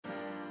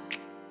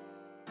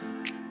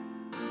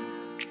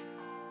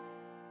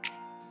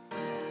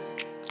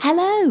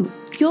Hello,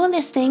 you're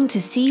listening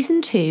to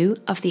Season 2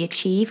 of the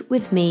Achieve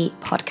With Me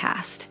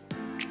podcast.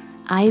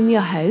 I am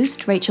your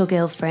host, Rachel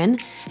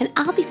Gilfrin, and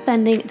I'll be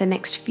spending the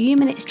next few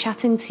minutes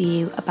chatting to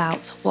you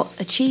about what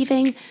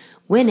achieving,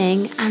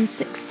 winning, and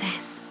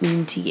success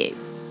mean to you.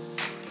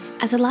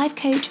 As a life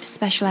coach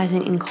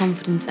specialising in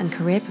confidence and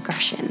career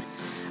progression,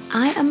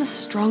 I am a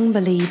strong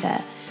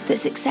believer that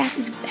success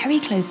is very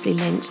closely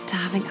linked to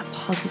having a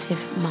positive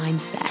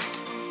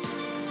mindset.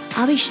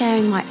 I'll be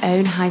sharing my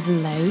own highs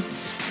and lows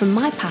from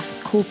my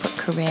past corporate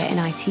career in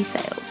IT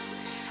sales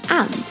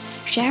and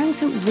sharing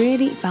some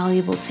really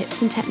valuable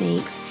tips and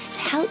techniques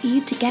to help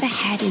you to get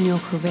ahead in your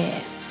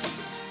career.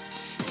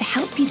 To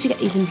help you to get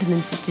these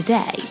implemented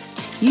today,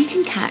 you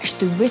can catch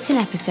the written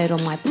episode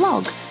on my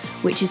blog,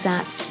 which is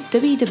at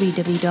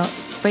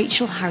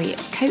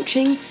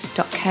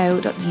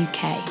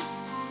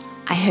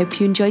www.rachelharrietcoaching.co.uk. I hope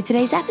you enjoyed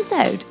today's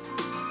episode.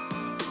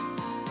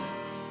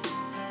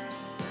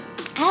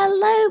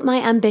 Hello,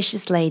 my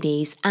ambitious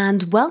ladies,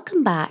 and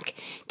welcome back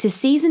to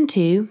Season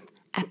 2,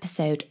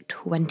 Episode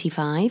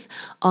 25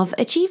 of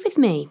Achieve With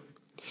Me.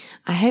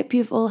 I hope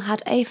you've all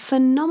had a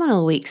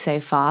phenomenal week so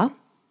far.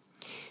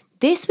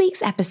 This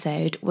week's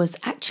episode was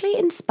actually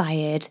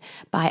inspired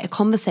by a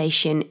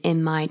conversation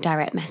in my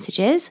direct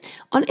messages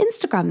on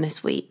Instagram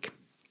this week.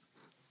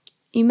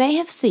 You may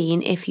have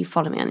seen if you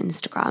follow me on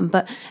Instagram,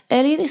 but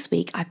earlier this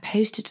week I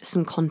posted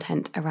some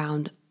content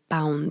around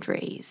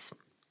boundaries.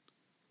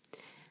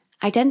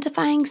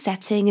 Identifying,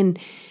 setting, and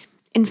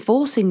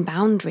enforcing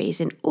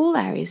boundaries in all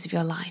areas of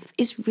your life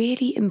is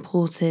really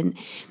important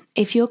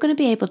if you're going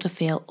to be able to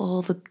feel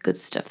all the good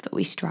stuff that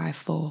we strive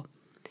for.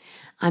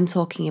 I'm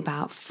talking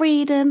about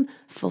freedom,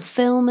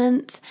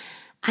 fulfillment,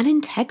 and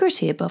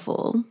integrity above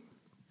all.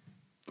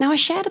 Now, I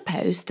shared the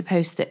post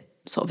that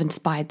sort of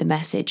inspired the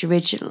message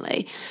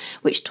originally,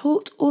 which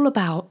talked all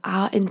about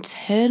our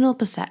internal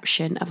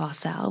perception of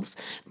ourselves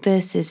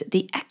versus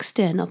the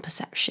external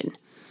perception,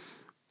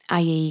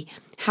 i.e.,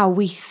 how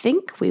we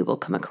think we will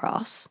come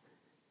across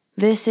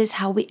versus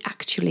how we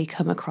actually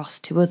come across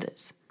to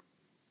others.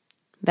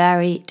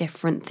 Very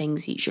different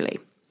things usually.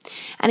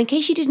 And in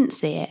case you didn't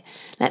see it,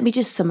 let me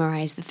just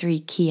summarise the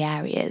 3 key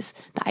areas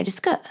that I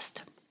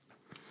discussed.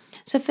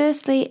 So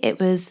firstly, it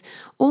was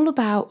all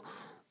about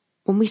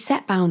when we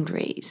set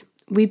boundaries,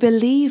 we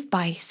believe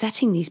by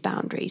setting these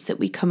boundaries that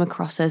we come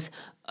across as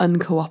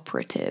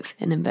uncooperative,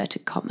 in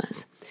inverted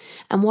commas.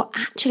 And what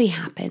actually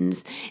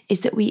happens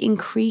is that we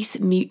increase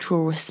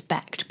mutual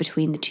respect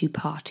between the two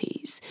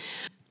parties.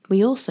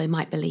 We also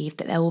might believe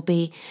that there will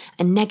be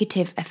a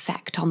negative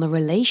effect on the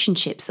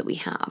relationships that we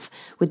have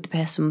with the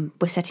person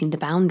we're setting the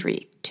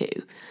boundary to.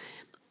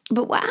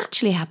 But what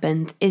actually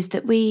happens is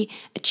that we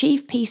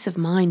achieve peace of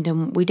mind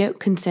and we don't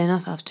concern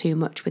ourselves too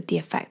much with the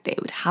effect that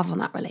it would have on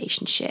that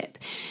relationship.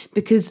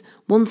 Because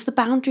once the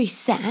boundary's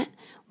set,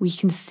 we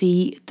can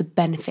see the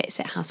benefits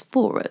it has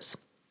for us.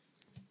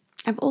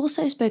 I've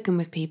also spoken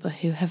with people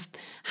who have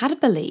had a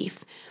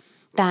belief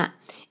that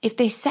if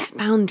they set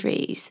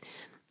boundaries,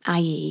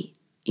 i.e.,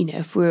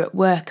 if we were at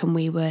work and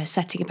we were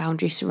setting a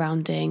boundary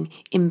surrounding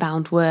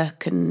inbound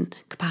work and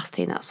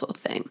capacity and that sort of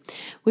thing,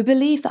 we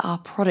believe that our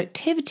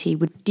productivity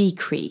would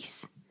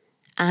decrease.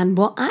 And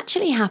what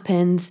actually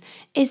happens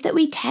is that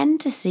we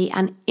tend to see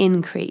an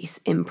increase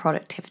in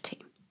productivity.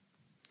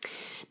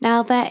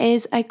 Now, there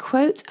is a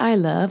quote I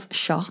love,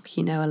 shock,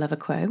 I love a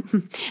quote,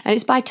 and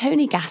it's by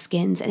Tony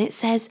Gaskins, and it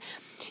says,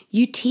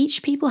 "You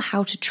teach people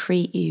how to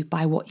treat you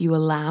by what you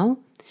allow,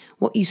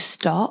 what you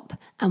stop,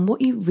 and what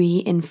you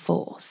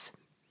reinforce."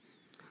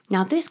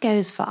 Now, this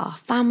goes for our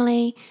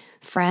family,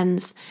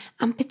 friends,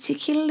 and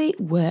particularly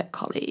work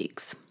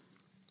colleagues.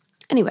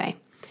 Anyway,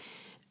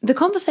 the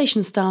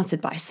conversation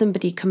started by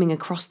somebody coming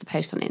across the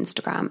post on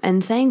Instagram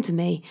and saying to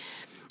me,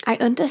 "I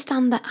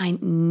understand that I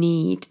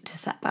need to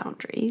set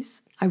boundaries.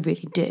 I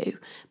really do,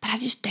 but I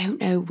just don't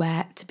know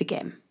where to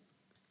begin."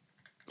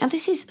 Now,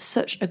 this is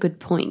such a good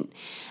point,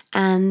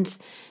 and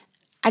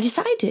I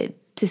decided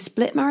to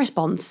split my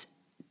response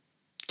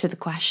to the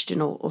question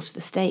or to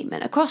the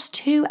statement across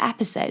 2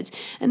 episodes.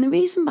 And the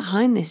reason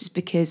behind this is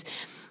because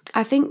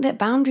I think that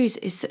boundaries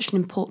is such an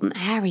important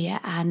area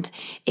and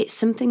it's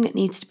something that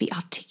needs to be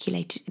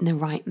articulated in the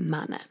right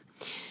manner.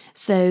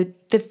 So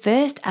the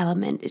first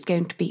element is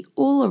going to be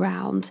all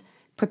around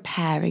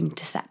preparing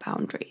to set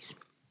boundaries.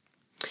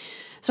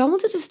 So I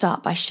wanted to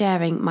start by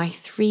sharing my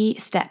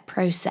 3-step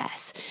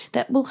process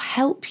that will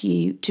help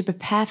you to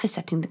prepare for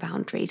setting the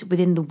boundaries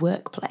within the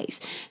workplace.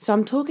 So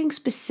I'm talking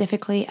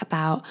specifically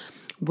about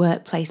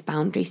workplace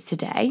boundaries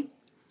today.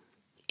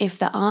 If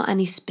there are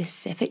any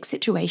specific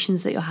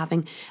situations that you're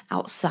having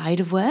outside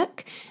of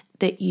work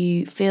that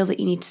you feel that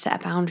you need to set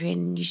a boundary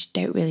and you just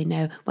don't really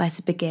know where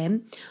to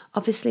begin,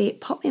 obviously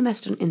pop me a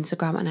message on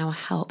Instagram and I will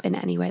help in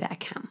any way that I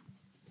can.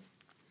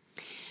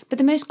 But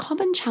the most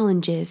common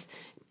challenges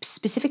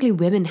specifically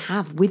women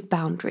have with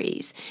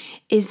boundaries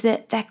is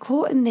that they're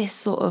caught in this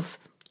sort of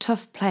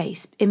tough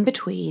place in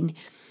between,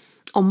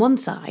 on one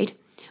side,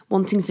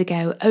 wanting to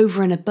go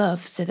over and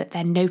above so that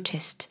they're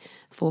noticed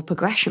for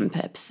progression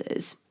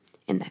purposes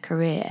in their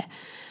career,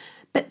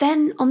 But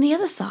then on the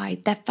other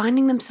side, they're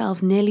finding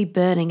themselves nearly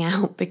burning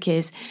out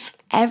because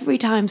every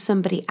time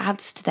somebody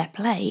adds to their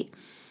plate,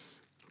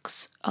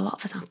 because a lot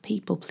of us have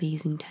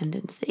people-pleasing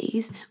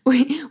tendencies,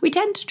 we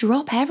tend to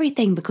drop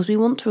everything because we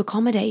want to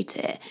accommodate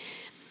it.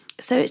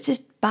 So it's this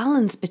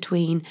balance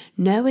between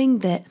knowing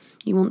that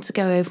you want to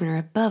go over and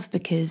above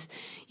because,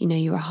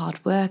 you're a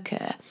hard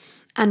worker,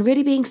 and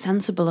really being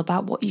sensible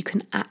about what you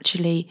can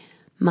actually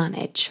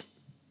manage.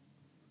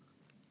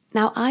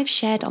 Now, I've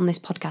shared on this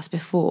podcast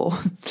before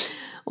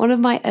one of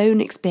my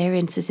own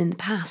experiences in the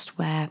past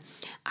where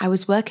I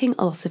was working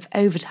a lot of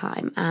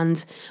overtime,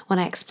 and when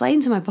I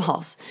explained to my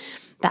boss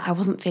that I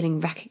wasn't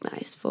feeling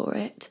recognised for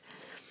it,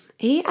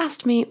 he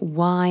asked me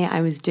why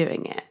I was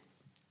doing it.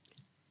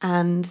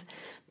 And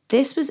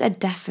this was a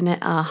definite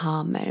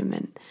aha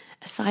moment,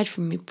 aside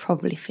from me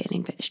probably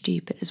feeling a bit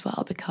stupid as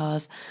well,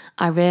 because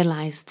I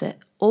realised that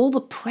all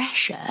the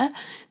pressure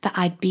that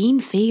I'd been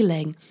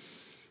feeling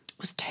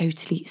was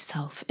totally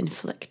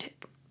self-inflicted.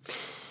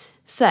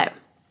 So,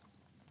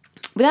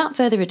 without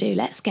further ado,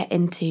 let's get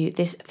into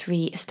this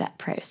 3-step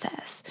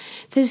process.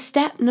 So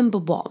step number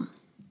 1,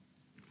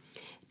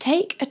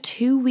 take a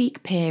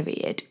 2-week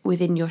period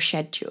within your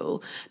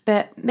schedule,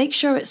 but make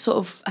sure it's sort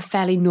of a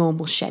fairly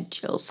normal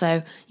schedule.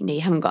 So, you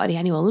haven't got any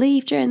annual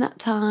leave during that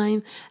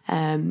time.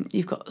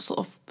 You've got sort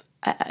of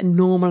a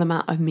normal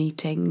amount of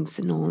meetings,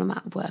 a normal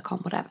amount of work on,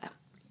 whatever.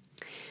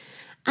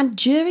 And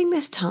during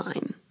this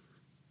time,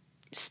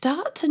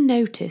 start to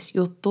notice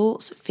your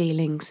thoughts,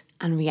 feelings,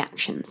 and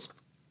reactions.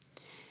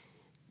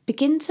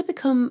 Begin to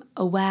become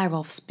aware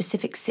of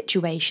specific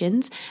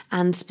situations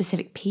and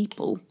specific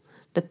people.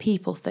 The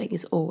people thing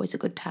is always a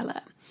good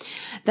teller,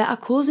 that are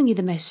causing you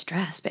the most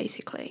stress,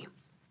 basically.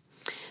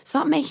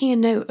 Start making a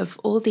note of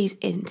all these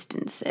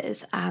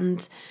instances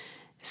and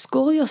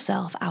score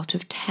yourself out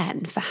of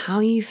 10 for how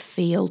you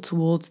feel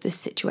towards this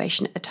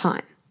situation at the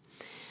time.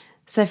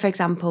 So, for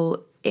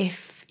example,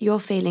 if you're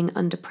feeling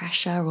under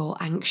pressure or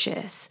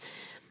anxious,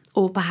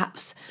 or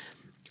perhaps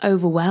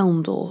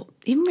overwhelmed or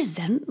even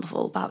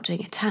resentful about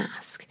doing a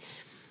task,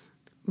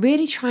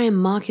 really try and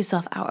mark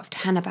yourself out of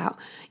 10 about,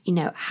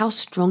 how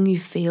strong you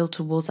feel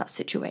towards that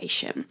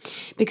situation.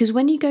 Because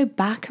when you go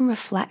back and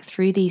reflect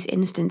through these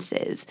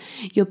instances,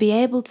 you'll be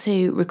able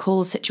to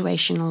recall the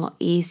situation a lot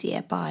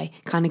easier by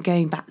kind of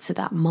going back to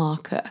that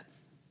marker.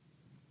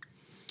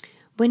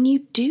 When you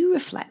do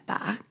reflect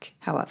back,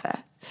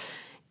 however,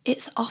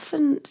 it's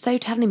often so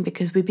telling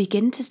because we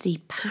begin to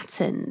see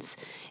patterns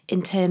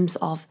in terms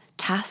of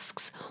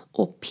tasks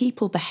or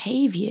people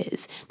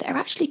behaviours that are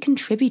actually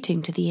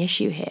contributing to the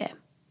issue here.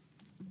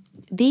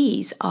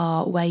 These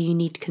are where you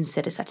need to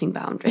consider setting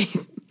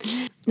boundaries.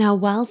 Now,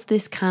 whilst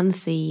this can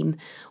seem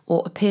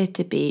or appear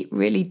to be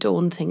really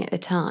daunting at the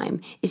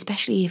time,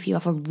 especially if you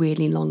have a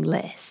really long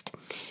list,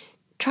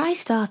 try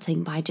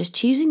starting by just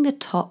choosing the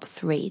top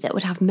 3 that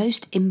would have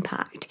most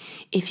impact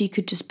if you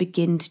could just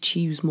begin to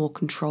choose more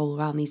control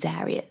around these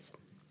areas.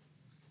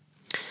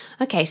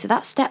 Okay, so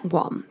that's step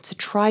 1, so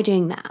try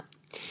doing that.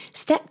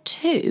 Step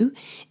 2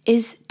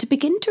 is to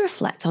begin to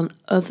reflect on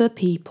other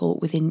people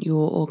within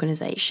your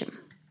organisation.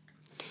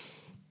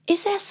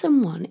 Is there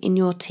someone in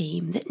your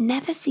team that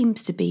never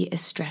seems to be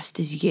as stressed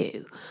as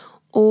you?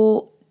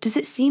 Or does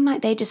it seem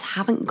like they just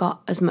haven't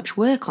got as much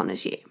work on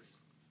as you?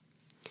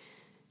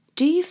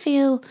 Do you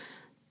feel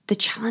the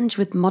challenge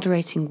with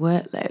moderating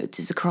workloads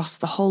is across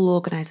the whole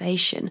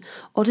organisation,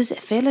 or does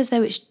it feel as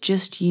though it's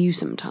just you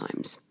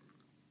sometimes?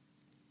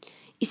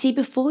 You see,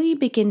 before you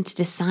begin to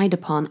decide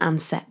upon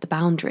and set the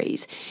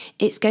boundaries,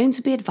 it's going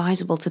to be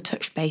advisable to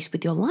touch base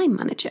with your line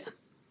manager.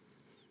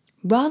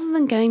 Rather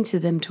than going to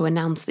them to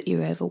announce that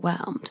you're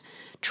overwhelmed,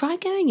 try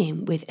going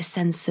in with a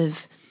sense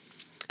of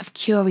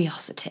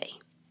curiosity.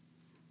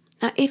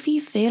 Now, if you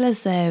feel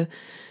as though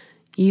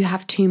you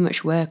have too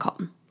much work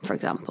on, for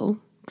example,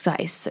 because that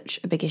is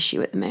such a big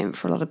issue at the moment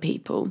for a lot of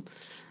people,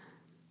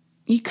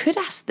 you could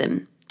ask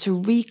them to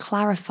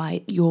re-clarify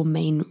your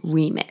main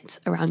remit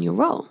around your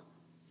role.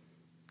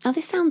 Now,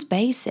 this sounds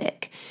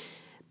basic,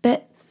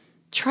 but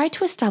try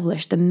to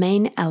establish the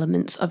main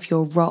elements of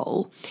your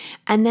role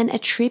and then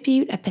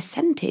attribute a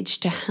percentage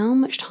to how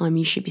much time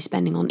you should be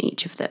spending on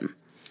each of them.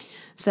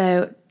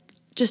 So,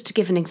 just to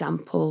give an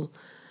example,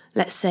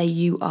 let's say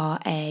you are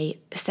a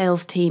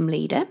sales team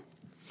leader.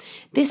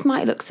 This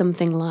might look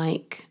something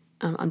like,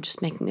 I'm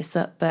just making this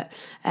up, but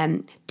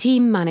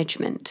team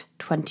management,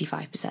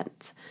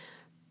 25%.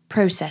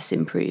 Process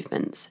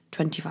improvements,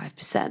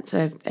 25%,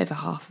 so over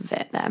half of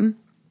it then.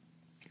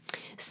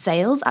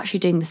 Sales, actually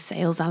doing the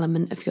sales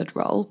element of your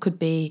role, could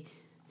be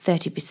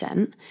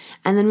 30%,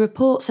 and then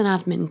reports and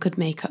admin could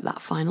make up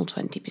that final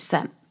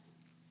 20%.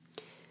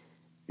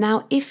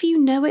 Now, if you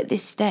know at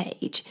this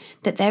stage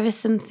that there is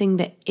something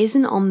that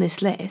isn't on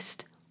this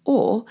list,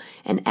 or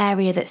an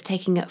area that's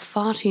taking up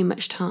far too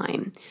much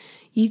time,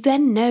 you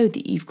then know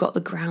that you've got the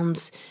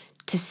grounds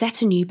to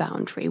set a new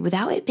boundary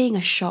without it being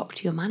a shock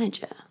to your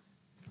manager.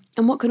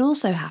 And what can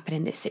also happen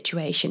in this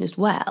situation as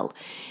well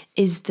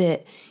is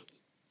that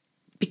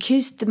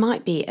because there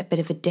might be a bit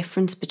of a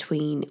difference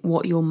between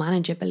what your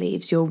manager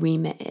believes your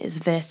remit is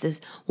versus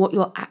what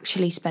you're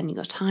actually spending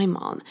your time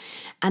on.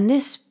 And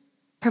this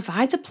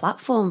provides a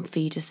platform for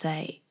you to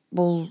say,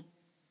 well,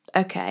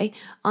 okay,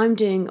 I'm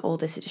doing all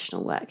this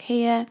additional work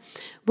here.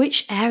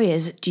 Which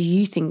areas do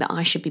you think that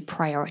I should be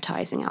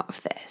prioritizing out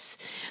of this?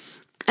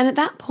 And at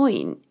that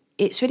point,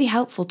 it's really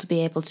helpful to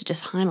be able to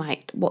just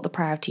highlight what the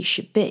priorities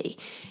should be,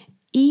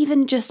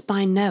 even just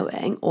by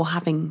knowing or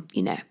having,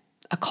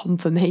 a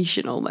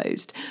confirmation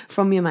almost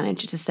from your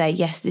manager to say,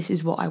 yes, this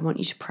is what I want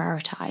you to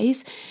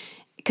prioritize,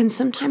 can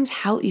sometimes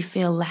help you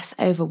feel less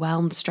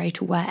overwhelmed straight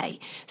away.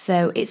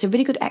 So it's a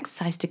really good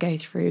exercise to go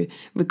through,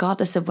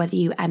 regardless of whether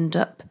you end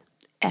up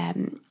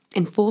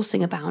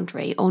enforcing a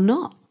boundary or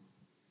not.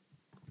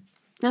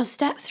 Now,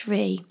 step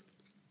 3,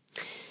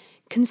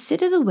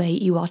 consider the way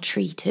you are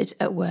treated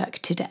at work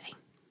today.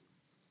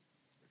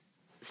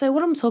 So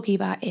what I'm talking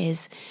about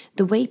is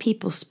the way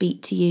people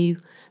speak to you,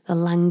 the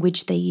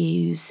language they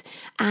use,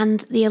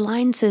 and the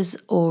alliances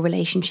or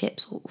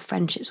relationships or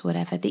friendships,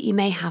 whatever, that you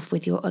may have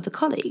with your other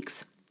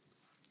colleagues.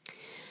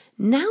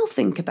 Now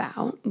think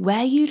about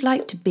where you'd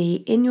like to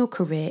be in your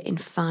career in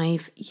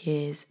 5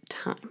 years'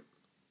 time.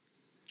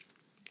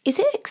 Is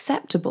it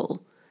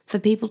acceptable for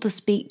people to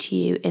speak to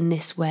you in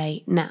this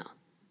way now?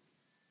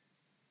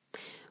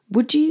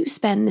 Would you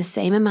spend the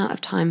same amount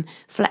of time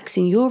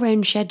flexing your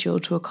own schedule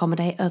to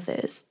accommodate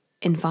others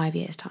in 5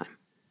 years' time?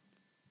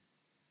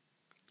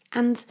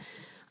 And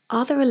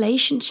are the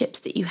relationships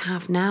that you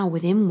have now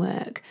within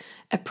work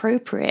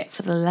appropriate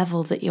for the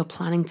level that you're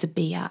planning to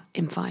be at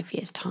in 5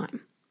 years' time?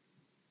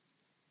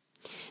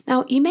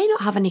 Now, you may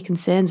not have any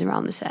concerns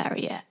around this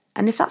area,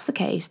 and if that's the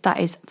case, that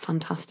is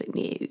fantastic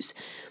news.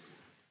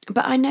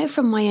 But I know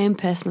from my own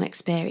personal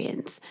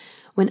experience,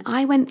 when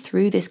I went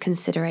through this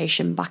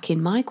consideration back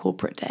in my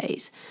corporate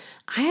days,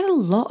 I had a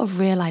lot of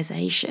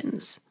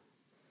realizations.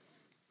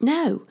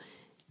 No,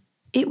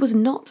 it was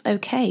not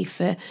okay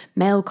for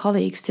male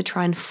colleagues to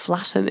try and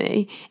flatter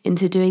me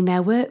into doing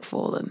their work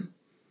for them.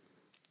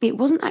 It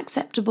wasn't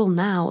acceptable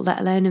now, let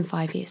alone in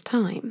 5 years'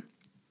 time.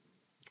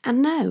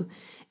 And no,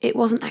 it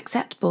wasn't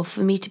acceptable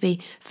for me to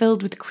be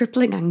filled with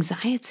crippling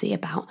anxiety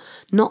about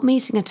not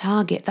meeting a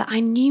target that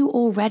I knew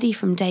already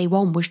from day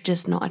one was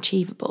just not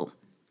achievable.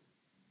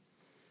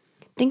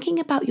 Thinking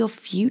about your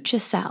future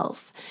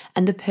self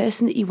and the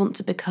person that you want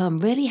to become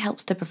really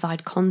helps to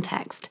provide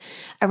context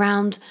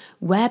around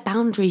where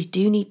boundaries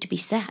do need to be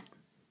set.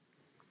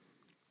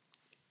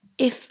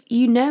 If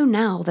you know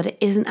now that it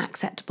isn't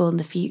acceptable in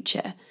the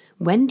future,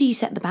 when do you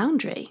set the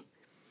boundary?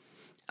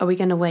 Are we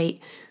going to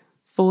wait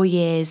 4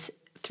 years,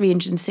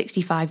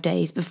 365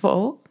 days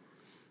before?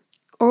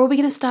 Or are we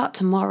going to start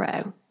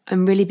tomorrow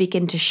and really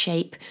begin to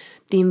shape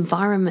the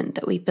environment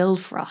that we build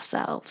for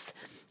ourselves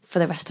for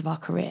the rest of our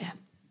career?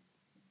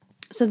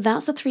 So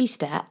that's the 3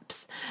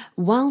 steps.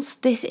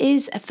 Whilst this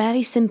is a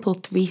fairly simple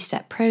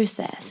 3-step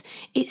process,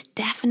 it's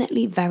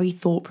definitely very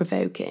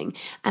thought-provoking.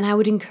 And I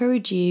would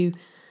encourage you,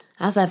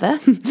 as ever,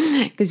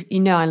 because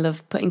I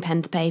love putting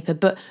pen to paper,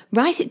 but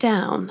write it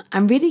down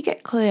and really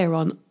get clear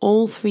on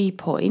all 3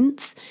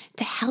 points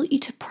to help you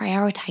to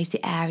prioritize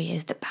the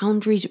areas that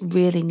boundaries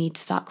really need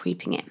to start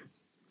creeping in.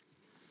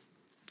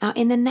 Now,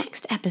 in the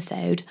next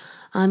episode,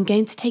 I'm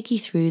going to take you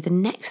through the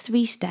next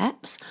 3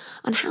 steps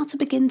on how to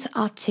begin to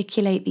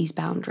articulate these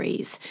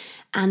boundaries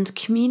and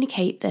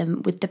communicate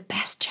them with the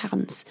best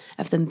chance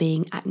of them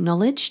being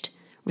acknowledged,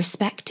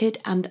 respected,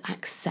 and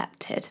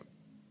accepted.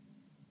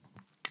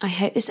 I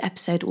hope this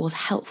episode was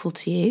helpful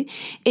to you.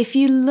 If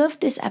you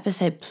loved this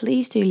episode,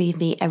 please do leave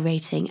me a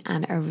rating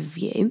and a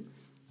review.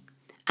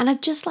 And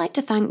I'd just like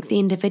to thank the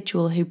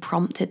individual who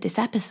prompted this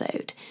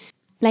episode.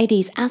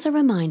 Ladies, as a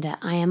reminder,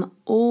 I am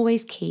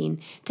always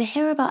keen to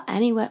hear about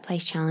any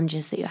workplace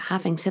challenges that you're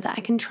having so that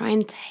I can try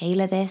and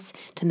tailor this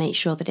to make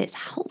sure that it's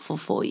helpful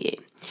for you.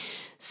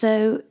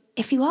 So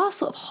if you are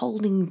sort of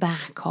holding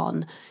back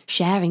on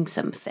sharing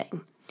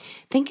something,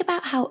 think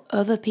about how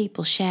other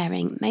people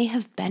sharing may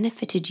have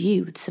benefited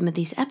you with some of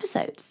these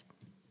episodes.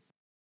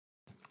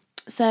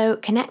 So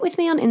connect with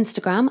me on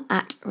Instagram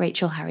at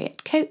Rachel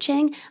Harriet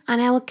Coaching,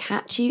 and I will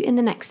catch you in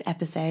the next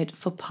episode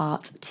for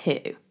part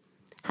 2.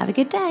 Have a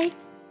good day.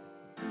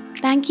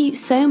 Thank you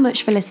so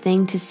much for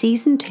listening to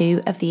season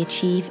 2 of the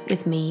Achieve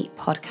With Me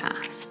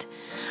podcast.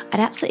 I'd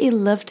absolutely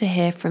love to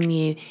hear from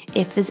you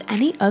if there's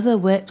any other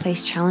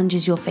workplace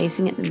challenges you're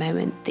facing at the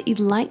moment that you'd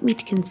like me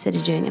to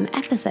consider doing an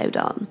episode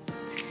on.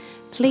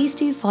 Please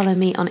do follow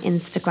me on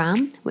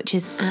Instagram, which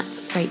is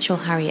at Rachel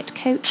Harriet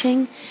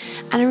Coaching.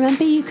 And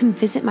remember, you can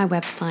visit my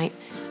website,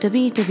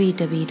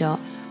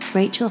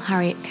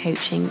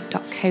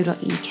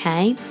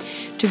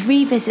 www.rachelharrietcoaching.co.uk, to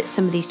revisit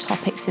some of these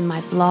topics in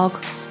my blog,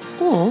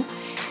 or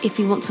if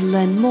you want to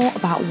learn more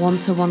about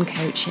one-to-one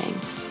coaching.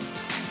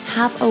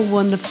 Have a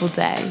wonderful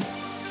day.